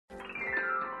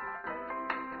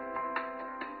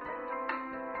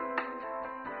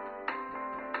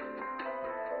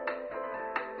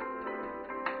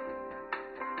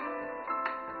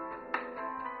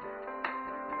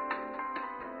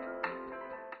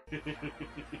You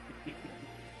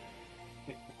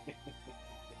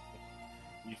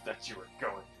thought you were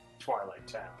going to Twilight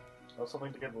Town. Oh,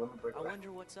 something to get the limit break. I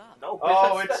wonder what's up. No,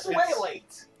 Oh, that's way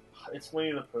late. It's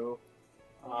Winnie the Pooh.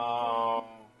 Oh.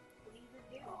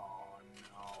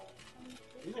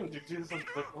 We didn't do this.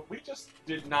 We just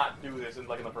did not do this in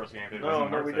like in the first game. It No,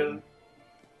 wasn't no, worth we it. didn't.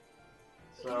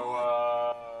 So,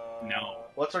 No.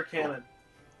 What's our canon?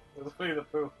 It's Winnie the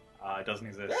Pooh. It doesn't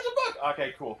exist. There's a book!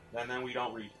 Okay, cool. And then we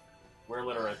don't read. We're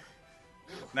illiterate.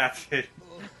 That's it.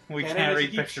 We And can't then read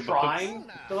if you picture keep books. trying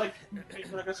to like,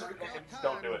 just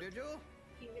don't do it.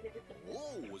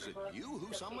 Oh, was it you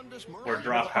who summoned this murder? Or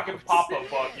drop Fucking out. Papa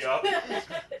fuck you up.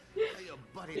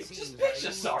 It's just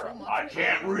picture sorrow. I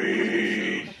can't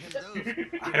read.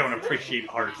 I don't appreciate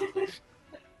art.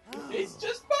 It's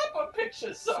just Papa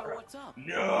picture So sorrow. what's up?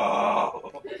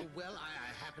 No. Well,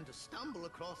 I happened to stumble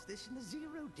across this in the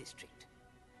Zero District.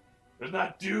 There's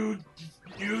not dudes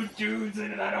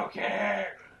in it. I don't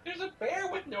care. There's a bear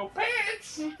with no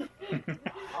pants.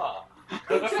 Huh.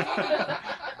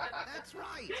 That's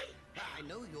right. I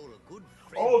know you're a good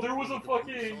friend. Oh, there was a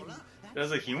fucking.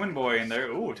 There's a human boy in there.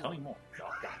 Ooh, tell me more.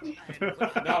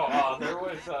 No, there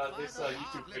was this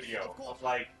YouTube video of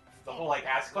like the whole like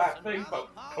ass clap thing, but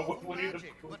with Winnie the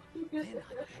Pooh.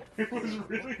 It was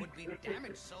really good.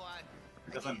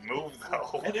 It doesn't move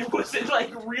though. And it was in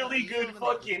like really good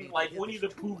fucking like Winnie the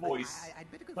Pooh voice.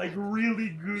 Like really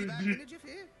good.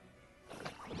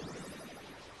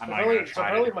 I'm not gonna So try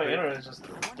apparently to my do it. internet is just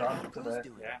done today.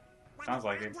 Yeah, sounds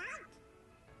like it.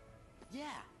 Yeah.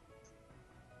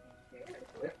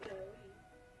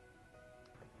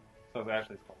 So it's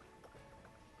Ashley's fault.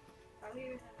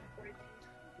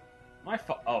 My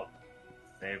fault. Oh,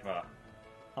 they've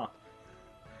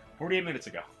 48 minutes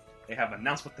ago, they have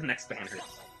announced what the next banner is.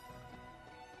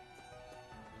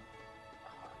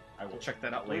 I will check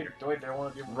that out later. Do I dare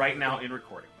want to do Right now in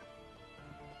recording.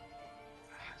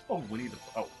 Oh, Winnie the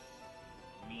Pooh. Oh.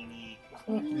 Weenie.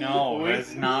 no,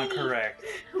 that's not correct.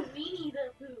 Weenie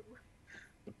the Pooh.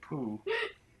 The poo.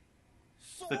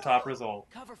 The top result.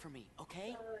 Cover for me,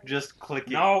 okay? Just click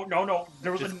it. No.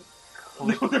 There was Just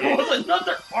there was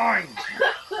another fine.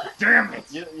 Damn it.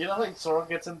 You know, like Sora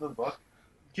gets into the book.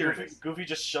 Here it is. Goofy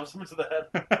just shoves him into the head.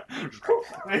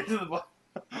 Into the book.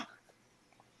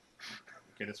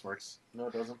 Okay, this works. No,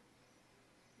 it doesn't.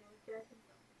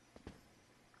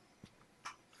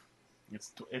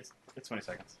 It's 20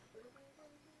 seconds.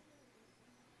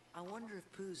 I wonder if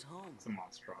Pooh's home. It's a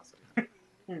monstrosity.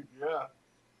 Yeah.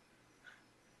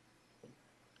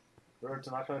 Remember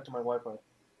to not connect to my Wi-Fi.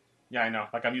 Yeah, I know.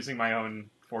 Like I'm using my own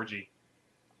 4G,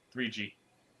 3G.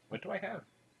 What do I have?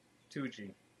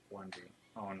 2G, 1G.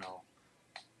 Oh no.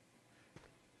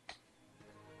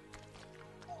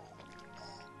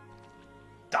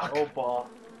 Duck. Oh, ball.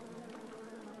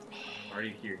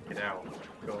 Already here. Get out.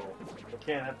 Go. I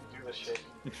can't have to do this shit.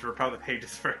 You should repel the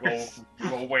pages first.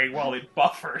 Go away while it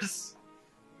buffers.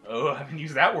 Oh, I haven't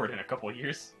used that word in a couple of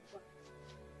years.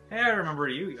 Hey, I remember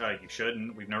you. You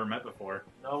shouldn't. We've never met before.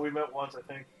 No, we met once, I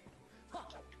think.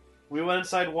 We went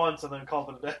inside once and then called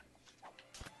it a day.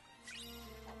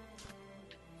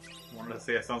 Wanted to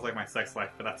say it sounds like my sex life,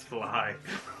 but that's a lie.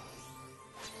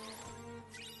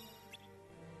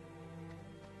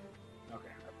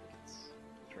 Okay, it's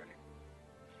ready.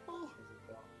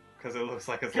 Because it looks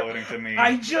like it's loading to me.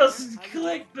 I just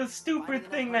clicked the stupid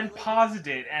thing, then paused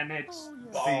it, and it's...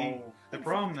 See, the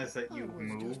problem is that you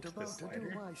moved the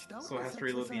slider, so it has to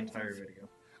reload the entire video.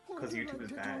 Because YouTube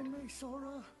is bad.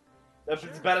 That's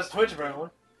as bad as Twitch, apparently.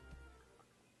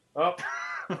 Oh.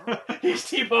 He's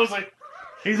T-posing.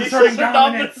 He's He's asserting asserting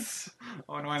dominance!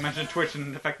 Oh no, I mentioned Twitch and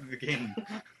it affected the game.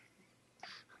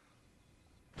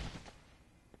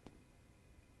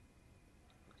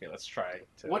 Okay, let's try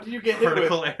to... What do you get hit with?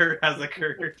 Critical error has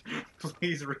occurred.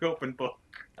 Please reopen book.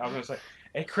 I was gonna say,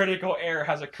 a critical error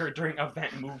has occurred during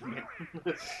event movement.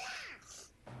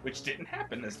 Which didn't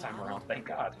happen this time around, thank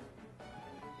God.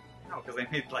 No, because they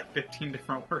made like 15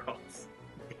 different worlds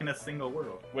in a single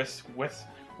world.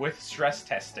 With stress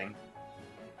testing.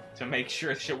 To make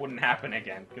sure shit wouldn't happen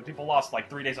again. Because people lost like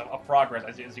 3 days of progress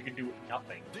as you could do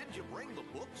nothing. Did you bring the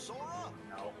book, Sora?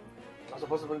 No. I was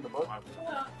supposed to bring the book.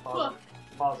 Pause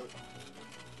it. Pause it.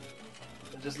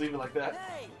 And just leave it like that.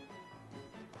 Hey!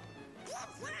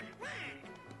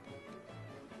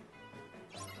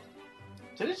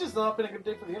 Today's just not been a good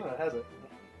day for the internet, has it?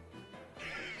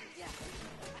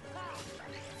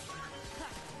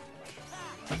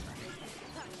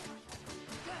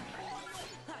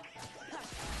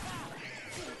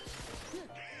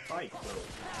 Fight,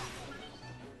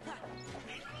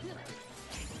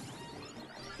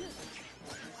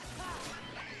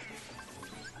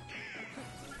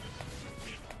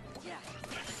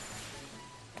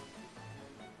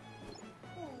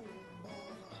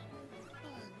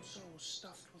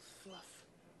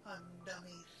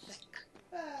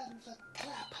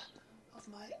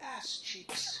 ass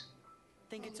cheeks.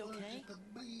 Think it's okay?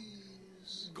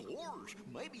 Gorge,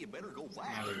 maybe you better go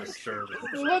back. Now they're disturbed.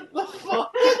 What the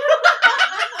fuck?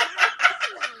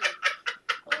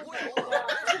 Well,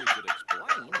 that we could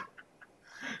explain.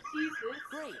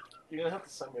 Great. You're gonna have to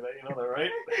send me that, you know that, right?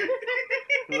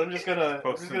 'Cause I'm just gonna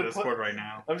Post in the Discord right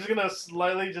now. I'm just gonna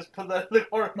slightly just put that in the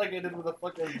corner like I did with the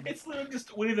fucking. It's literally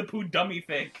just Winnie the Pooh dummy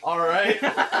thing. Alright. Put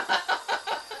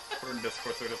it in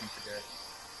Discord so he doesn't forget.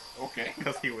 Okay.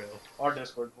 Because he will. Our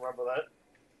Discord, remember that?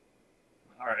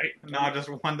 Alright. No, just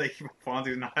one that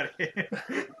Fonzie's not in.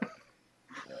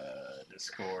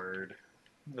 Discord.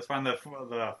 Just find the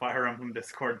Fire Emblem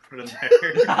Discord and put it in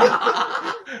there.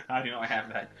 How do you know I have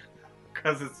that?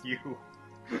 Because it's you.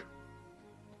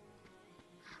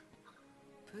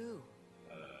 Pooh.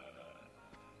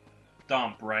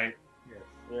 Dump, right? Yes.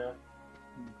 Yeah.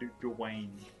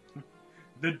 Dwayne.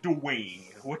 The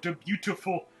Dwayne. What a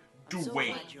beautiful I'm so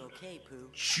Dwayne. glad you're okay, Pooh.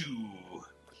 Chew.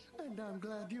 And I'm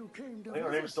glad you came to I think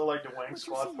our name's still like Dwayne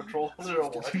Squad Patrol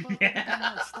 01.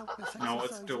 Yeah. No,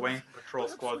 it's Dwayne Patrol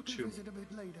Squad 2.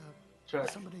 Check.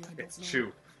 It's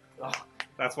Chew. Oh,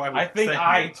 That's why we I think said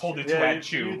I you. told it to yeah, add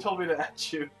Chew. you told me to add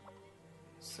Chew.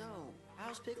 So,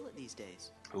 how's Piglet these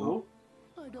days? Who?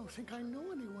 I don't think I know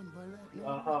anyone by that name.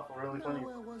 Uh-huh, really Now, funny.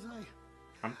 where was I?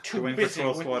 I'm too Dwayne busy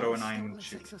Patrol with Squad Still 09 in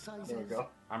Chew. exercises. There we go.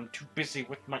 I'm too busy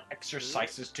with my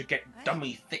exercises to get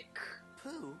dummy thick.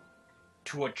 Pooh?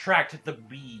 To attract the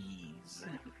bees.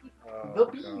 The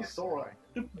bee, Sora.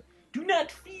 Do not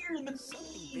fear the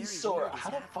Very bees, Sora. weird is How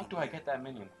the fuck happening do I get that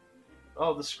minion?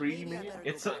 Oh, the screen Maybe I minion? better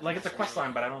It's go a, back like and it's a quest try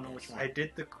line, but I don't know which one. I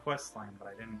did the quest line, but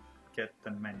I didn't get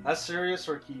the menu. That's serious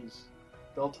or keys?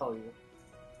 They'll tell you.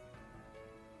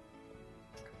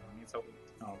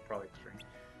 Oh, probably extreme.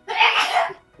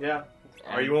 Yeah.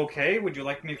 Are you okay? Would you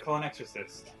like me to call an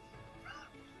exorcist?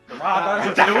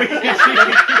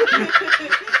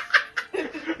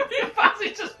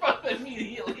 Fozzie just both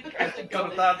immediately tries to go.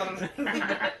 What the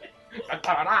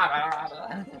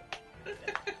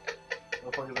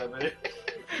fuck is that, man?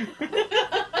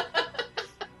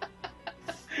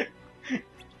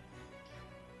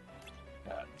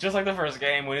 Just like the first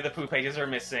game, Winnie the Pooh pages are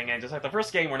missing, and just like the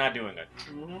first game, we're not doing it.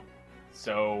 Mm-hmm.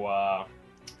 So,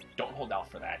 don't hold out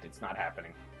for that. It's not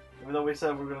happening. Even though we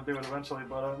said we were gonna do it eventually,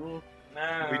 but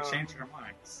No. We changed our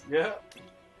minds. yeah.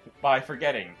 By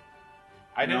forgetting.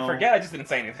 I didn't No. forget, I just didn't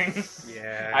say anything.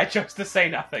 Yeah. I chose to say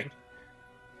nothing.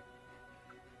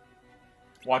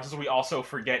 Watch as we also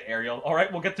forget Ariel.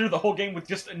 Alright, we'll get through the whole game with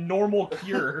just a normal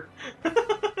cure.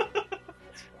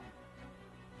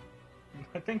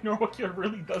 I think normal cure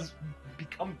really does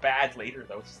become bad later,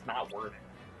 though. It's just not worth it.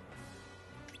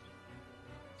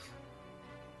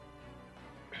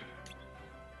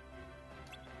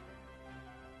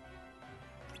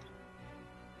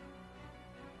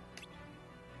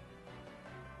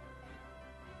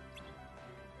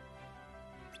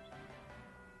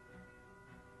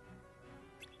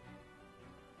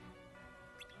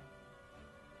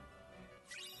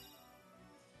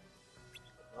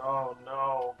 Oh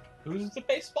no. Who's the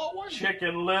baseball one?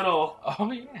 Chicken Little.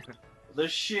 Oh, yeah. The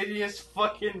shittiest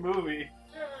fucking movie.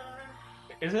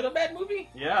 Is it a bad movie?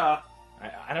 Yeah.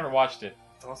 I never watched it.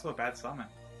 It's also a bad summon.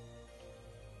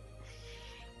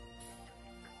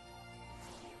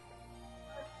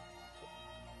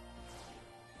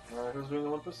 Alright, who's doing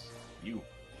Olympus? You.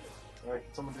 Alright,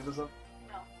 can someone do this then?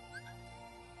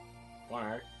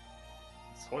 Alright.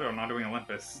 I told you I'm not doing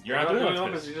Olympus. You're not doing Olympus,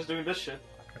 Olympus. you're just doing this shit.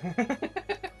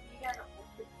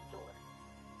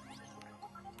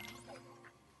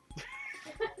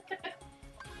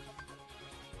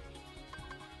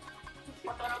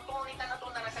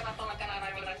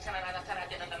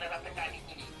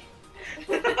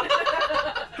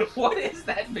 What is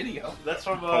that video? That's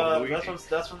from Oh, Luigi.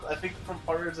 that's from I think from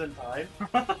Partners in Time.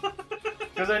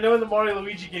 Because I know in the Mario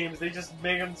Luigi games they just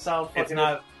make them sound fucking. It's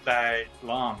not that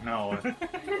long, no.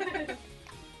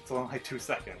 It's only like 2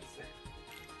 seconds.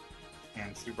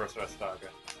 And Superstar Saga.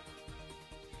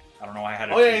 I don't know why I had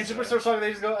to Oh yeah, in choose Superstar Saga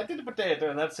they just go, I did the potato,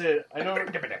 and that's it. I know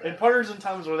in Partners in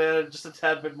Times where they had just a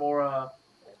tad bit more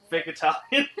fake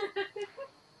Italian.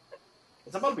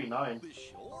 It's about to be 9. This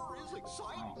sure is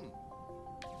exciting.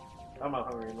 I'm not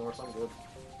hungry anymore, so I'm good.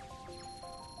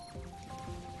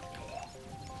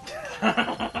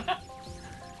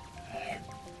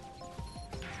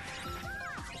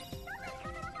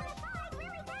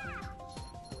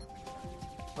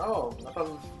 Oh, I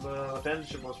thought the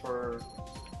apprenticeship was for,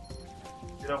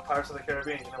 you know, Pirates of the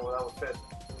Caribbean. You know, where that would fit.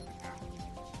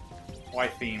 Why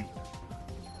theme?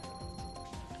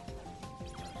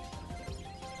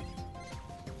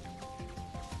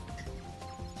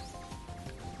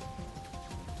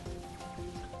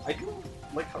 I do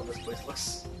like how this place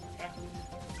looks.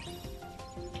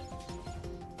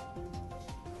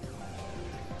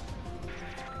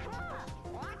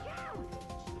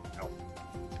 No.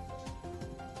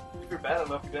 If you're bad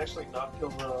enough, you can actually not kill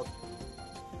the.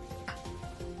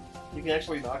 You can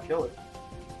actually not kill it.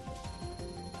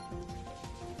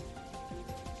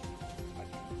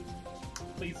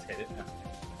 Please hit it.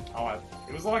 Oh,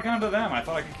 it was locking onto them. I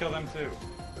thought I could kill them too.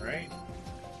 Right?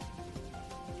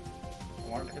 I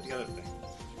wanted to hit the other thing.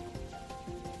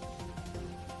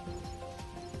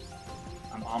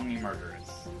 I'm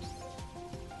omni-murderous.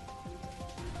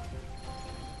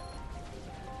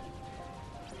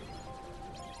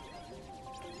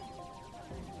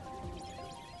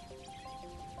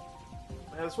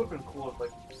 Man, this would have been cool if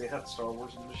like they had Star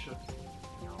Wars in this shit.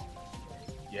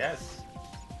 Yes.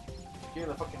 Getting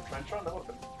the fucking trench run, that would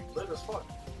have been lit as fuck.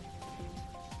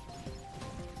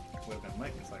 Would have been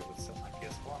lit because I would set my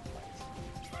PS4 in place.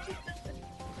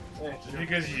 Hey, Just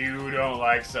because you don't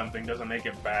like something doesn't make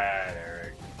it bad,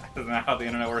 Eric. Isn't that how the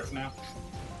internet works now?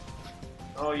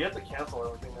 oh, you have to cancel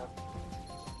everything now.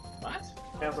 What?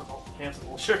 Cancel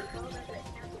culture. What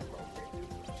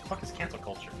the fuck is cancel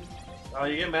culture?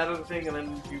 You get mad at the thing and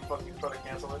then you fucking try to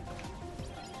cancel it.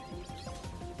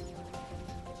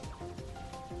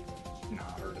 No,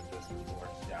 I've heard of this before.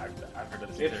 Yeah, I've heard of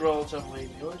this. It's either. relatively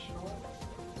newish, you know what?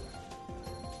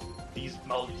 These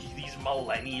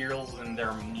millennials and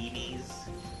their memes.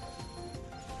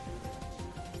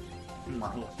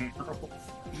 Merlin Earls.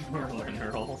 Merlin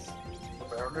Earls. The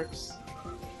Mariners.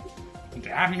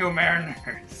 Damn you,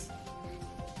 Mariners!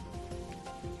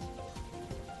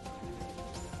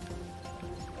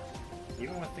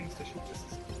 Even with things to shoot, this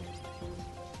is.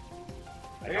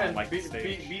 I don't like the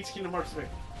stage. Beats Kingdom Hearts 3.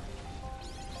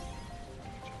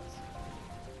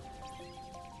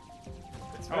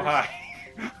 Oh, hi.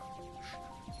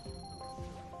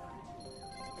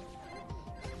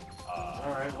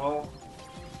 Alright, well.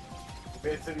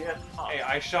 Made it to the end. Hey,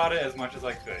 I shot it as much as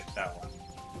I could, that one.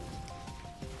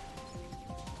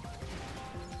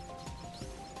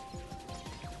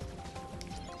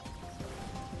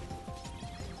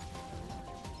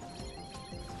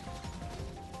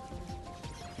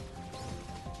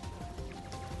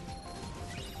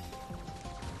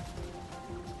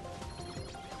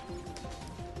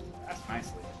 That's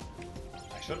nicely.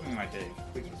 I showed me my dig.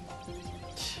 Please respond.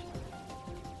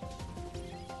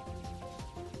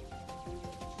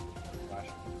 Flash.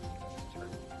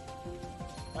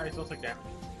 Alright, still took damage.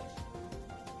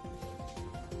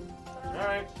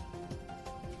 Alright.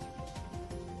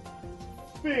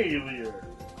 Failure.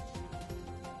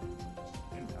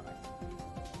 And die.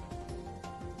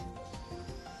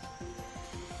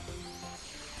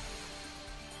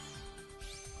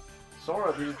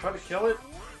 Sora, did you try to kill it?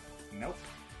 Nope.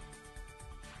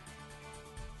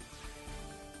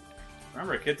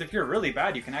 Remember, kids, if you're really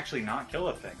bad, you can actually not kill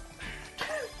a thing.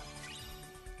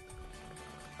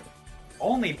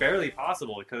 Only barely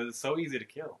possible because it's so easy to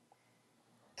kill.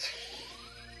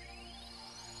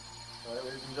 Alright,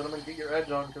 ladies and gentlemen, get your edge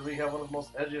on because we have one of the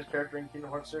most edgiest characters in Kingdom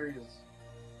Hearts series.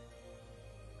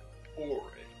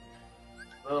 Alright.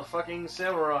 The fucking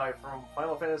samurai from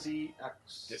Final Fantasy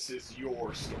X. This is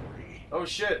your story. Oh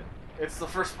shit! It's the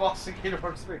first boss in Kingdom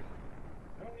Hearts 3.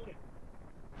 Oh, yeah.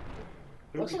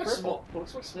 Looks like small.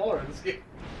 Looks like smaller in this game.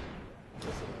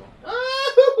 Just a little.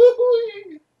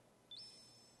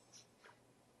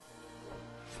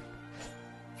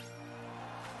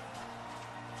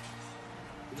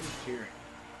 Who's cheering?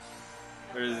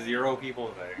 There's 0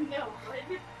 people there. No, what?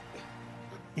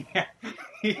 Yeah,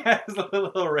 he has a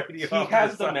little radio. He on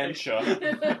has the side.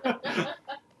 dementia.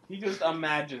 He just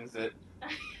imagines it.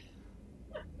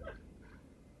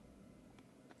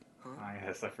 Ah,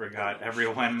 yes, I forgot.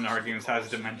 Everyone in our games has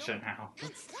dementia now.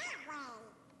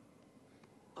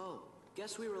 Oh,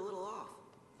 guess we were a little off.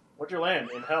 What'd you land?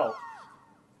 In hell.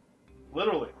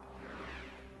 Literally.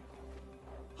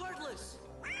 Heartless!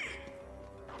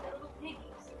 Little piggies.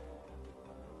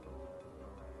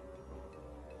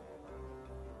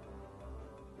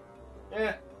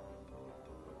 Eh.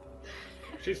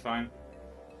 She's fine.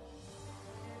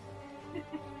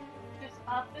 Just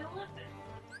off and listen.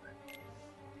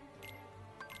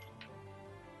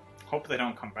 Hope they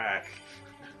don't come back.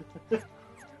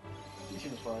 She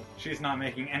was fine. She's not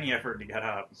making any effort to get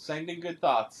up. Sending good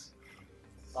thoughts.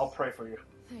 I'll pray for you.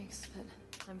 Thanks, but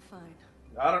I'm fine.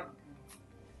 I don't.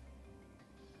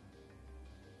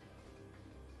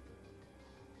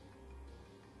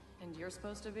 And you're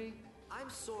supposed to be? I'm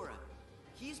Sora.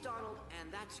 He's Donald,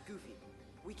 and that's Goofy.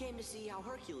 We came to see how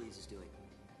Hercules is doing.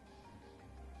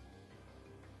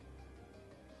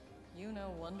 You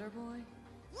know Wonder Boy?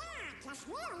 Yeah,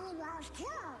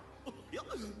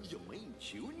 You ain't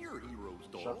chewing your heroes,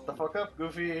 dog. Shut the fuck up,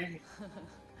 Goofy.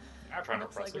 I'm trying to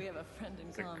Looks press like it. we have a friend in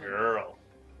It's a common. girl.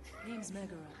 Name's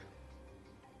Megara.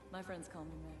 My friends call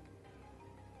me Meg.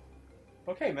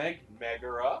 Okay,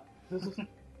 Megara.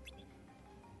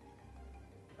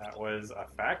 That was a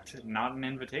fact, not an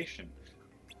invitation.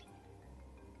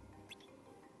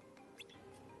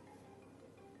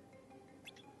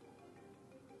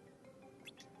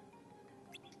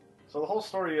 So the whole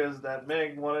story is that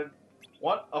Meg wanted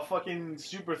a fucking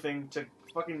super thing to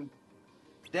fucking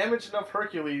damage enough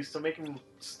Hercules to make him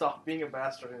stop being a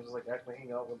bastard and just like actually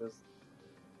hang out with his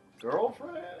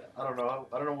girlfriend. I don't know.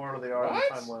 I don't know where they are in the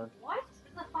What? timeline. What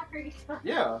the fuck are you talking?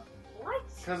 Yeah, What?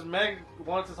 because Meg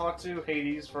wanted to talk to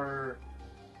Hades for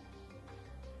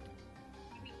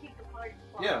You keep the part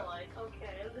Yeah. like,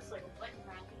 okay, I'm just like, what,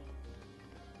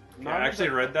 Maggie? I actually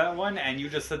read that one, and you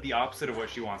just said the opposite of what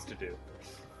she wants to do.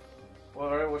 well,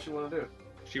 all right, what you want to do?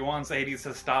 She wants Hades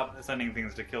to stop sending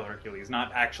things to kill Hercules,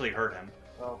 not actually hurt him.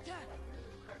 Oh,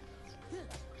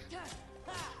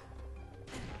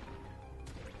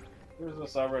 There's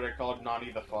a subreddit called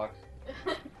Naughty the Fuck.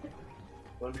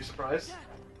 wouldn't be surprised.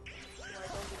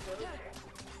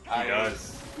 He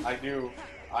does. I do.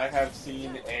 I have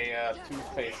seen a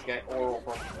toothpaste get oral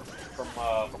from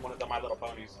one of the My Little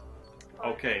Ponies.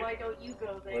 Okay. Why don't you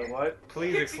go there? Wait, what?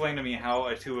 Please explain to me how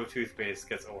a tube of toothpaste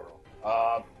gets oral.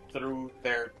 Through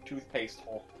their toothpaste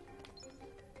hole.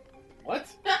 What?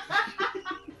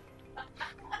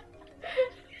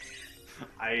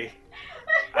 I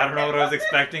don't know what I was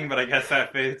expecting, but I guess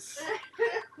that fits.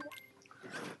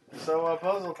 So,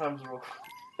 puzzle times real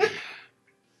quick.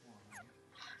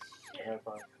 Yeah,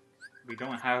 fine. We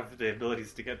don't have the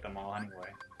abilities to get them all anyway.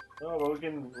 No, but we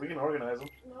can organize them.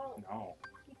 No, No.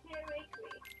 you can't make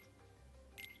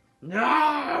me.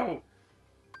 No!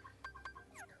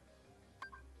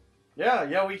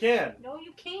 Yeah, we can. No,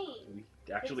 you can't. We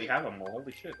actually have them. Well,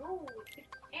 holy shit. No,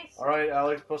 it's All right,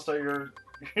 Alex, post out your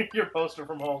your poster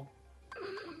from home.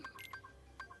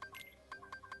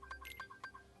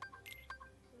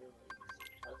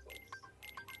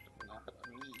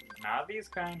 Not these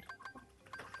kind.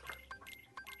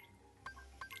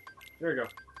 Here we go.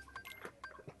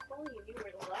 Oh, you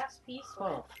were the last piece.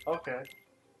 Oh, okay.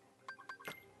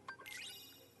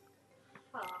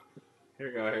 Huh. Here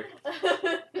we go.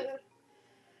 Here.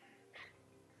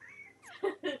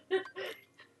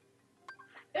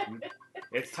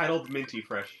 It's titled Minty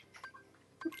Fresh.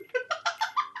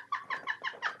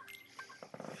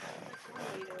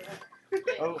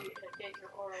 Oh. Get your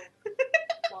oral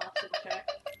floss in check.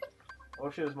 Oh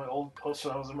shit, it's my old poster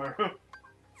that was in my room.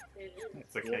 It is.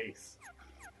 It's a case.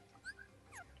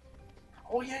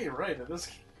 Oh yeah, you're right. It is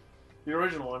the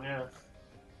original one, yeah.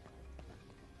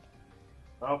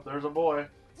 Oh, there's a boy.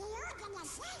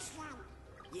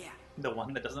 Yeah. The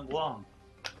one that doesn't belong.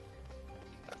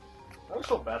 I was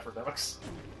so bad for Demix.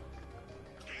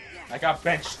 I got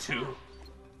benched too.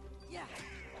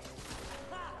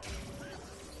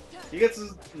 He gets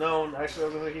his actually I was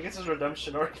gonna say he gets his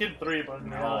redemption arc in 3, but in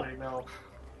No. reality, no.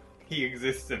 He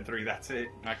exists in 3, that's it.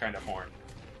 Not kind of horn.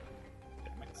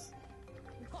 Damn it.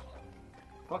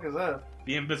 Fuck is that?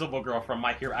 The Invisible Girl from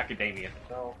My Hero Academia.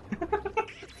 No.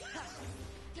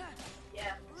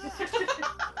 Yeah.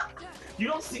 You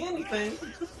don't see anything.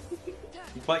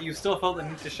 But you still felt the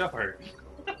need to show her.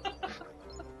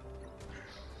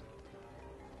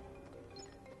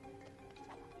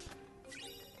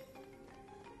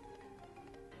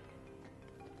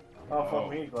 Oh, fuck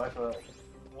me, glad for that.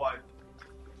 What?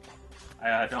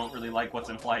 I don't really like what's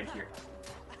implied here.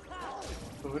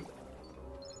 Food?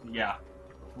 Yeah,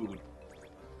 food.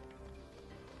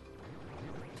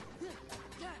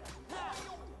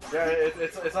 Yeah,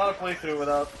 it's not a playthrough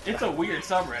without. It's a weird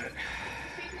subreddit.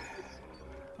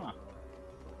 Huh.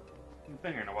 Haven't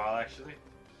been here in a while, actually.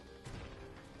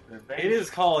 Revenge, It is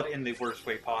called in the worst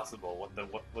way possible. What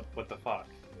the fuck?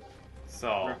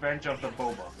 So Revenge of the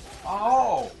Boba.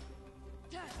 Oh!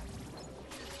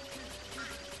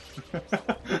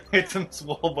 it's some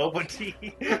swole boba tea.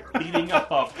 Beating up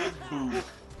a boob.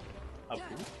 A boob?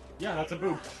 Yeah, that's a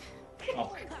boob.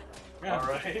 Oh. Yeah,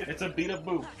 Alright. it's a beat up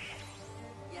boob.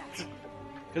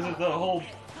 Because of the whole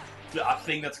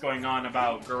thing that's going on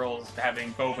about girls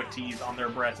having boba teas on their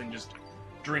breasts and just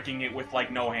drinking it with,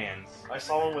 like, no hands. I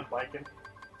saw one with Viking.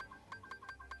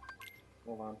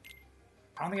 Hold on.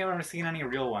 I don't think I've ever seen any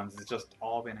real ones. It's just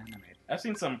all been animated. I've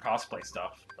seen some cosplay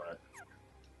stuff, but...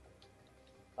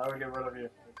 How do we get rid of you?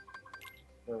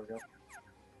 There we go.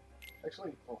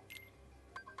 Actually, oh.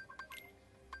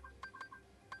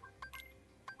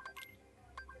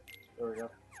 There we go.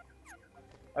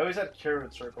 I always had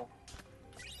carrot circle.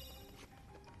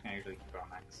 I usually keep it on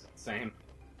max. Same.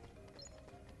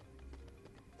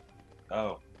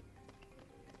 Oh.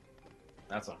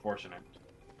 That's unfortunate.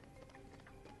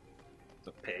 It's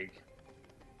a pig.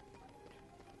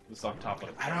 It's on top of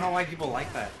it. I don't know why people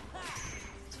like that.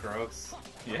 It's gross.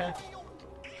 Yeah.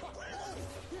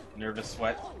 Nervous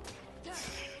sweat. It's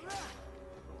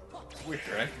weird,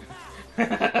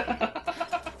 right?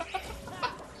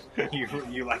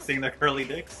 you like seeing their curly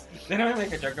dicks? Didn't I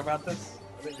make a joke about this?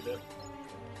 I think you did.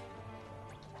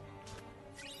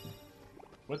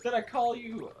 What did I call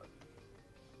you?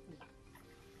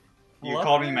 You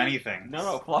called me Flufford? many things.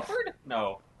 No, Flufford?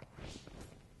 No.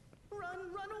 Run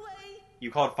away!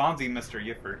 You called Fonzie Mr.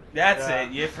 Yipper. That's Yeah.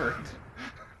 it, Yifford.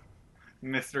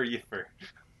 Mr. Yipper.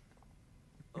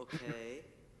 Okay.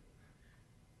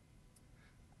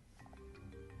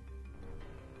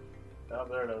 Oh,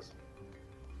 there it is.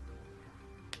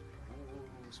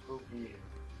 Ooh, spooky.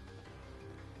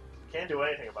 Can't do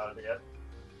anything about it yet.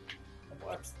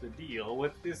 What's the deal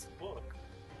with this book?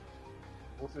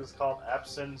 What is called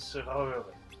absence of... Oh,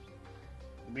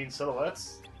 you mean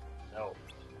silhouettes? No.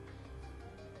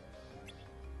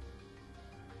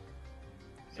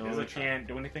 So It is we a can't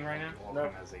do anything right now? No.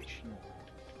 Organization.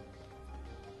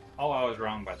 Oh, I was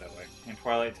wrong, by the way. In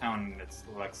Twilight Town, it's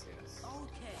Lexius.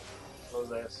 Okay. What was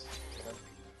this?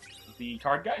 The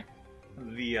card guy?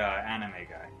 The anime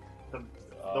guy.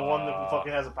 The one that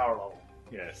fucking has a power level.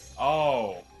 Yes.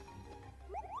 Oh.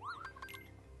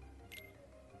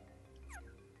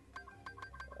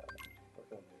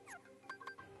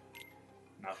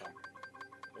 Nothing.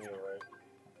 Yeah, right.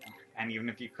 And even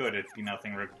if you could, it'd be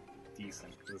nothing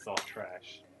decent, because it's all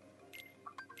trash.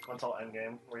 Until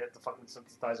Endgame, where you have to fucking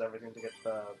synthesize everything to get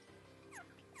the...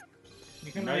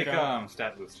 You can No, you make don't.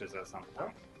 stat boosters at some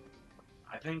point.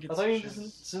 I think I it's thought you just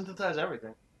just synthesize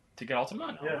everything. to get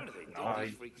Ultima? No. Yeah.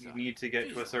 You need to get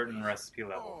to a certain recipe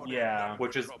level, Yeah.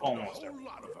 which is almost a everything.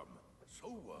 lot of them. So,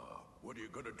 what are you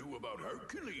gonna do about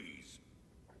Hercules?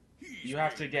 He's You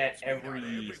have to made get its way out of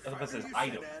every fight says you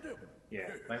item. sent at him. Yeah.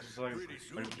 That's just like, Pretty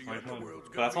soon the underworld's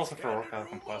But gonna that's be also for scattered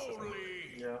Workout and Plus, isn't it? only.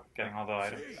 Yeah. Getting all the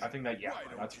items. I think that, yeah, Why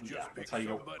don't that's, you just yeah, pick that's how you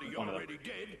go somebody one of them. already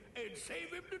dead and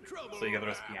save him the trouble? So you get the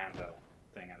recipe and the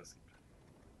thing at the same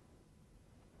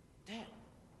time. Damn.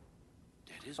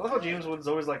 That is I love how James Woods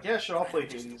always like, yeah, sure, I'll play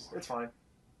Hades. It's fine.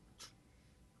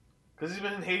 Because he's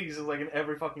been in Hades like in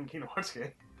every fucking Kingdom Hearts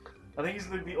game. I think he's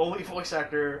the only voice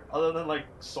actor, other than like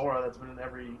Sora, that's been in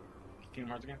every... Kingdom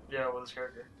Hearts again. Yeah, with his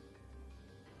character.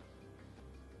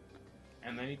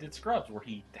 And then he did Scrubs, where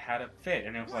he had a fit,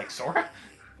 and it was like, Sora?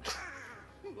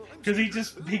 Because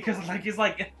his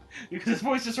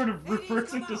voice just sort of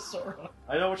reverts into Sora.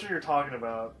 I know which one you're talking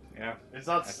about. Yeah. It's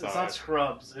not. I It's saw not it.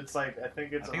 Scrubs. It's like I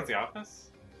think I it's. think it's The Office.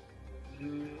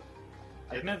 Mm,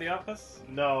 Isn't it The Office?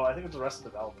 no, I think it's Arrested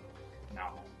Development. No.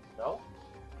 No.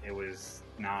 It was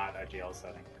not a jail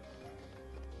setting.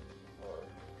 Or,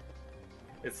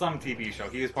 It's some TV show.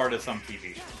 He was part of some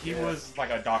TV show. He Yeah. was like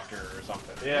a doctor or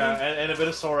something. yeah, and a bit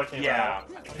of Sora came Yeah.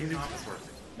 out. He's Office worthy.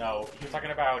 No, he was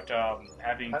talking about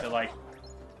having to like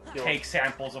Yo, take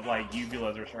samples of like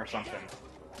uvulas or something.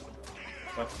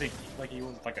 So I think like he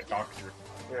was like a doctor.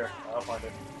 Here, I'll find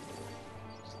it.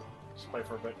 Just play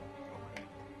for a bit.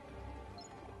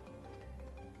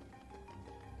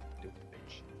 Stupid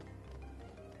bitch.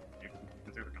 You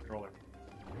threw the controller.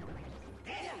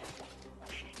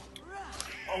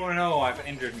 Oh no, I've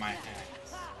injured my hands.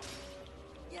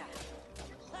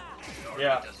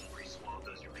 Yeah. Do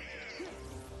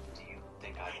you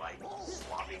think I like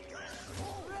swabbing your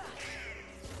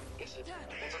Guess it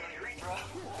depends on your urethra.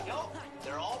 No,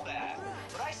 they're all bad.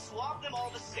 But I swab them all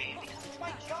the same because it's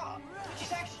my job, which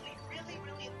is actually really,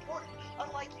 really important.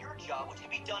 Unlike your job, which can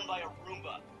be done by a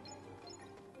Roomba.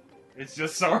 It's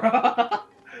just Sora.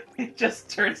 It just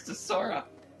turns to Sora.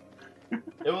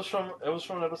 It was from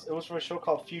a show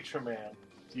called Future Man.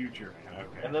 Future man.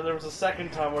 Okay. And then there was a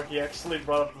second time where he actually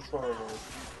brought up the Sora voice.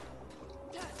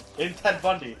 In Ted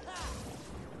Bundy.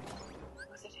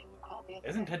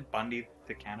 Isn't Ted Bundy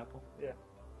the cannibal? Yeah.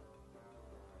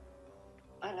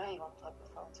 I know you unplug the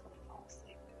phones when you fall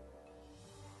asleep.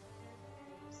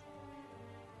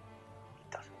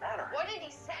 It doesn't matter. What did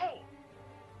he say?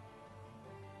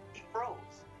 He froze.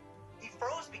 He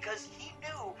froze because he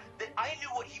knew that I knew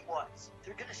what he was.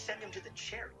 They're gonna send him to the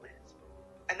chair, Liz.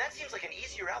 And that seems like an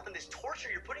easier out than this torture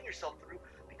you're putting yourself through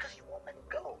because you won't let him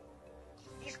go.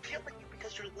 He's killing you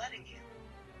because you're letting him.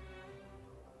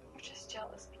 You're just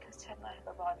jealous because Ted and I have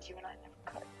a bond you and I never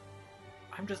could.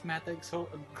 I'm just mad that so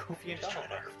Goofy and Just Donald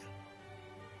trying to are.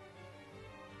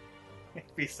 If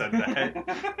he said that.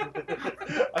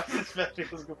 I suspect it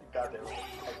was going to be goddamn.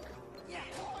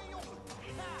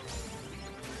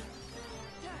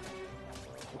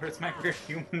 Where's my weird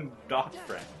human dog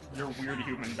friend? Your weird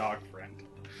human dog friend.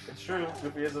 It's true,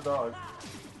 Goofy is a dog.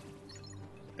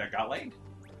 That got laid?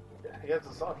 Yeah, he has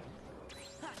a son.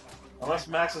 Unless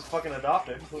Max is fucking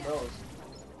adopted, who knows?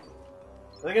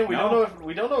 Then again, we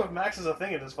don't know if Max is a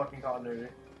thing in this fucking continuity.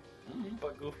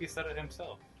 But Goofy said it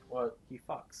himself. What? He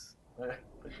fucks. Your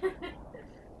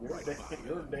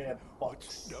dad What's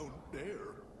fucks. down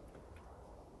there?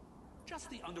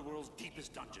 Just the underworld's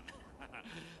deepest dungeon.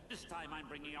 This time I'm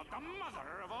bringing out the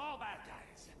mother of all bad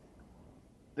guys.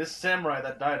 This samurai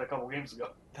that died a couple games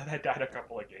ago. That died a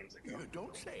couple of games ago. You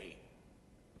don't say.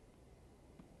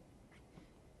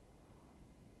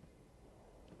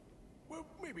 Well,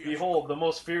 maybe Behold, the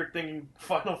most feared thing in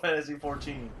Final Fantasy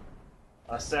XIV.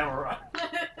 A samurai.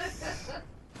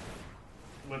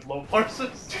 With low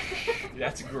pulses.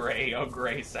 That's gray, a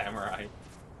gray samurai.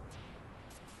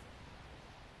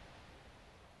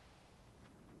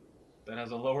 That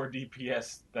has a lower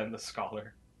DPS than the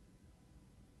scholar.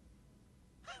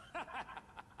 Is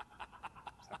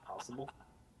that possible?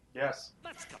 Yes.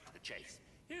 Let's cut to the chase.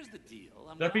 Here's the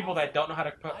deal. There are people that don't know how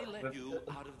to put. I let you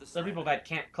out of the There are people that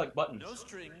can't click buttons. No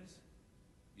strings.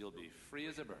 You'll be free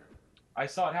as a bird. I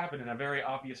saw it happen in a very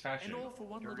obvious fashion And all for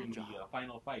one during little the job.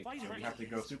 final fight. Fight Where you have to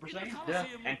go Super in the Saiyan,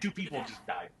 Colosseum and 2 with people the just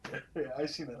died. Yeah, I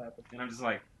seen that happen. And I'm just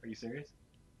like, are you serious?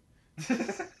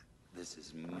 This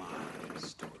is my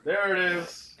story. There it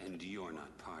is. And you're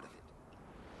not part of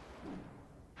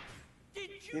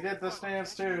it. He did the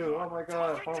stance too. Oh my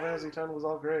god, Final Fantasy X was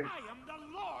all great. I am the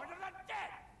Lord of the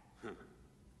Dead.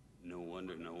 No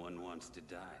wonder no one wants to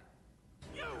die.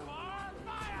 You are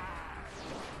fire.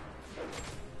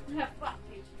 Fuck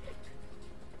you.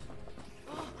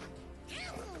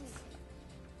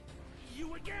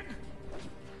 You again?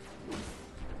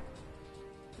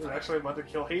 He was actually about to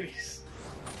kill Hades.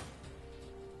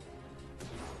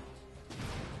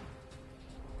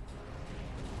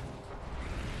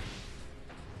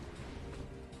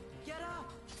 Get up!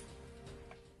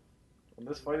 And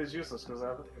this fight is useless because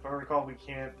if I recall, we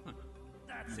can't.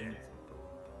 That's it.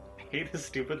 I hate his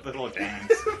stupid little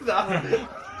dance. Is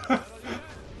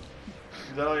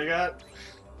that all you got?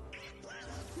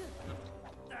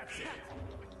 That's it.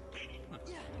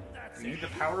 That's We need it. the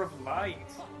power of light.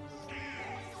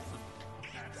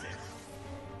 That's it.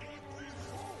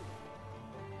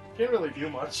 Can't really do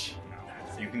much. No,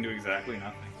 you can do exactly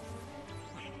nothing.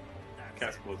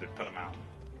 Cast Blizzard, put him out.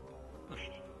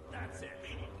 That's it.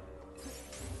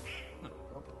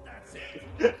 That's it.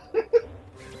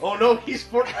 Oh no, he's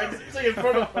I didn't say in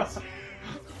front of us.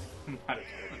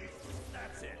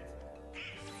 That's it.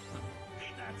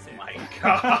 That's it. My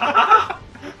God.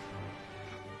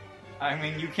 I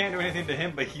mean, you can't do anything to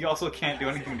him, but he also can't do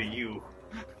anything to you.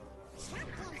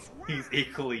 He's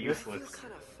equally useless.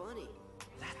 Kind of funny.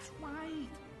 That's right.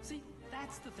 See,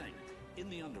 that's the thing. In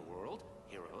the underworld,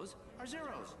 heroes are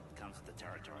zeros. Comes with the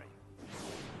territory.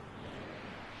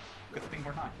 Good thing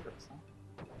we're not heroes, huh?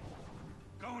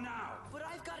 Go now. But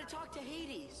I've got to talk to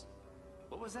Hades.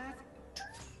 What was that?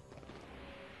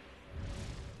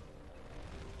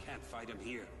 Can't fight him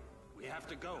here. We have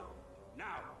to go.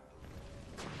 Now.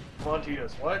 Come on,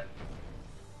 Titus. What?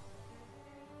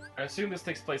 I assume this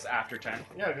takes place after 10.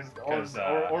 Yeah, because 'Cause,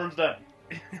 Orange dead.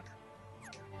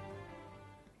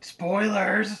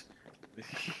 Spoilers!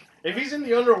 If he's in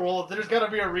the underworld, there's got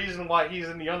to be a reason why he's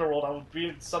in the underworld. I was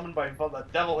being summoned by the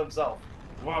devil himself.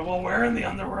 Well, we're in the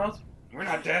underworld. We're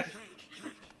not dead.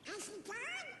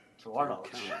 To our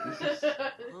knowledge.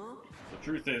 The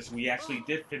truth is, we actually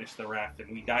did finish the raft,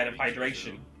 and we died of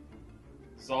hydration.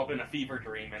 It's all been a fever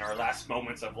dream in our last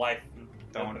moments of life.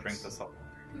 Don't drink the salt.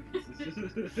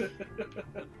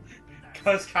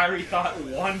 Because Kyrie thought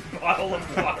one bottle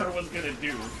of water was gonna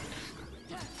do.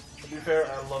 To be fair,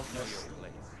 I love this.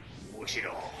 Wish it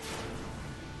all.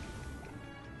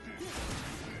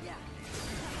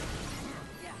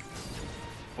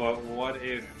 But what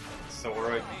if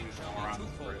Sora used Oran's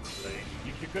for his thing?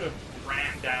 You could have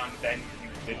ran down, then you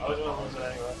did. I was going to lose it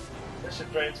anyway. This shit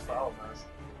drains foul, man.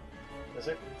 Is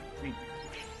it?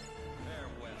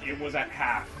 It was at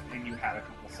half, and you had a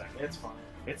couple seconds. It's fine.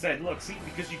 It said, look, see,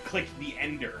 because you clicked the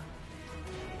ender.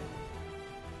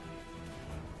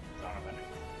 I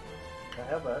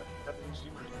have that. I have the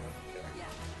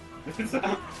I didn't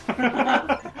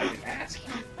ask.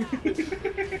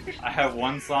 I have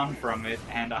one song from it,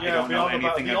 and I Yeah, don't know Beyond the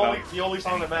anything Bounds. about The only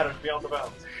song that matters, Beyond the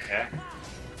Bounds. Yeah. And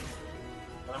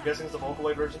I'm guessing it's the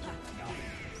Vocaloid version.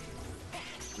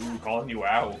 Ooh, calling you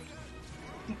out.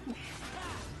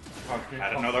 I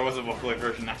didn't know there was a Vocaloid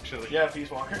version, actually. Yeah,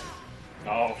 Peace Walker.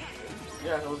 Oh.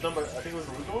 Yeah, it was done by, I think it was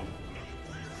the Luca one?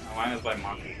 No, mine is by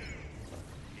Monkey.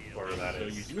 whoever that So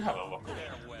is. you do have a local.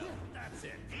 Farewell. That's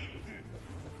it.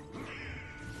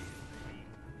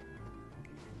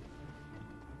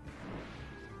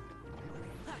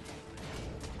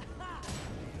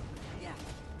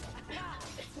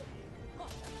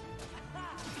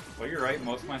 Well, you're right.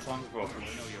 Most of my songs are vocals.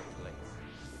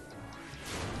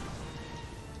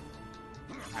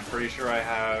 I'm pretty sure I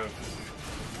have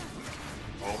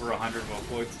over 100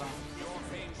 Vocaloid songs. Your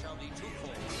fame shall be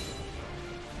twofold.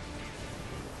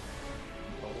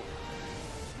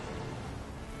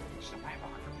 Shit, I have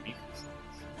 100 Miko songs.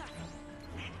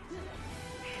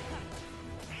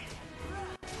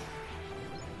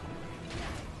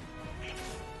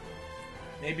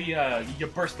 Maybe you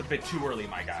burst a bit too early,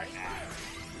 my guy.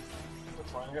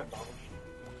 That's fine, I got double.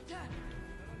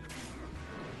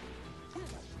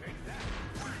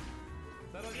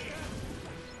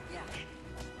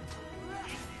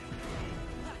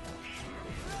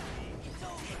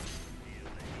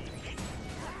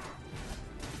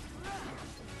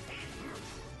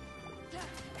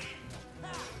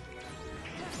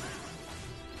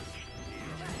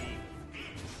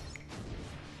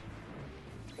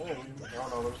 No,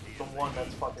 no, there's the one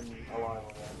that's fucking alive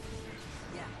on that.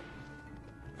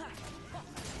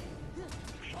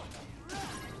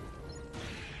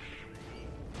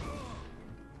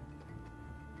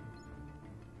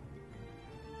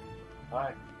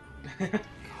 Hi.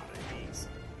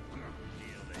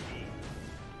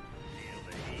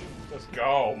 Let's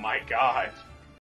go, my god.